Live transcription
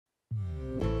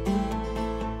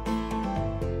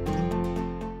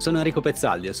Sono Enrico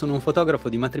Pezzaldi e sono un fotografo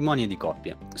di matrimoni e di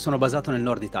coppie. Sono basato nel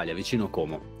nord Italia, vicino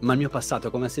Como, ma il mio passato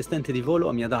come assistente di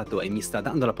volo mi ha dato e mi sta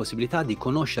dando la possibilità di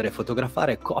conoscere e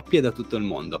fotografare coppie da tutto il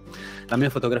mondo. La mia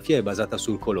fotografia è basata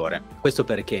sul colore. Questo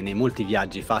perché nei molti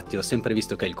viaggi fatti ho sempre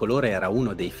visto che il colore era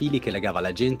uno dei fili che legava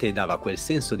la gente e dava quel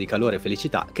senso di calore e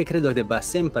felicità che credo debba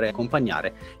sempre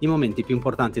accompagnare i momenti più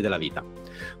importanti della vita.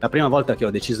 La prima volta che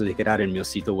ho deciso di creare il mio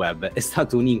sito web è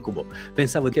stato un incubo.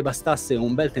 Pensavo che bastasse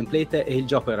un bel template e il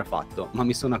gioco era fatto, ma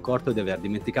mi sono accorto di aver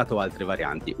dimenticato altre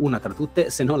varianti. Una tra tutte,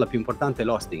 se non la più importante, è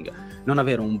l'hosting. Non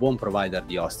avere un buon provider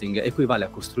di hosting equivale a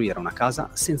costruire una casa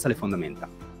senza le fondamenta.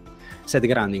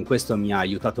 SiteGround in questo mi ha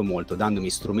aiutato molto, dandomi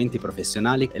strumenti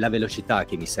professionali e la velocità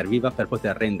che mi serviva per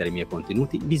poter rendere i miei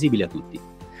contenuti visibili a tutti.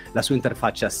 La sua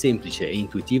interfaccia semplice e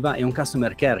intuitiva e un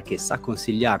customer care che sa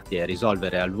consigliarti e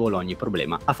risolvere al volo ogni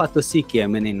problema ha fatto sì che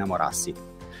me ne innamorassi.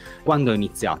 Quando ho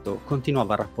iniziato,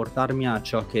 continuavo a rapportarmi a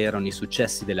ciò che erano i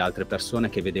successi delle altre persone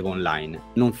che vedevo online.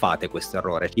 Non fate questo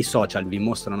errore, i social vi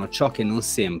mostrano ciò che non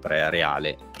sempre è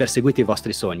reale. Perseguite i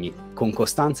vostri sogni, con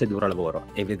costanza e duro lavoro,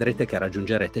 e vedrete che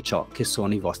raggiungerete ciò che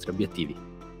sono i vostri obiettivi.